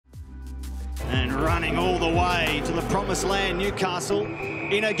And running all the way to the promised land, Newcastle,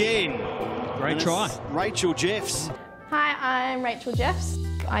 in again. Great try. Rachel Jeffs. Hi, I'm Rachel Jeffs.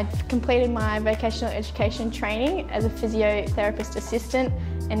 I've completed my vocational education training as a physiotherapist assistant,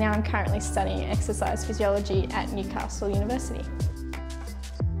 and now I'm currently studying exercise physiology at Newcastle University.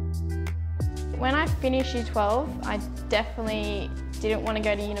 When I finished Year 12, I definitely didn't want to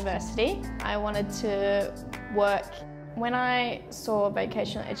go to university. I wanted to work. When I saw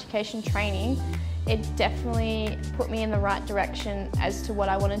vocational education training, it definitely put me in the right direction as to what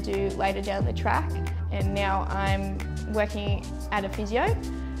I want to do later down the track. And now I'm working at a physio.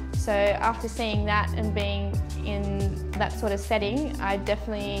 So after seeing that and being in that sort of setting, I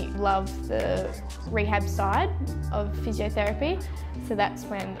definitely love the rehab side of physiotherapy. So that's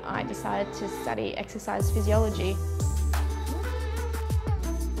when I decided to study exercise physiology.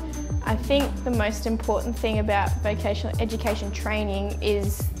 I think the most important thing about vocational education training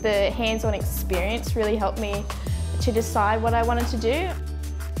is the hands-on experience really helped me to decide what I wanted to do.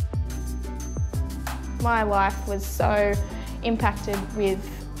 My life was so impacted with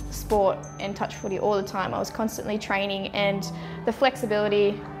sport and touch footy all the time. I was constantly training, and the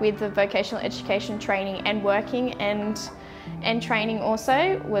flexibility with the vocational education training and working and training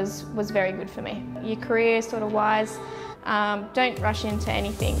also was very good for me. Your career sort of wise, don't rush into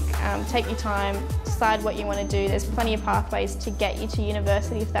anything. Take your time, decide what you want to do. There's plenty of pathways to get you to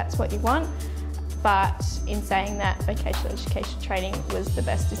university if that's what you want. But in saying that, vocational education training was the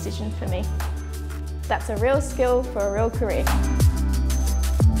best decision for me. That's a real skill for a real career.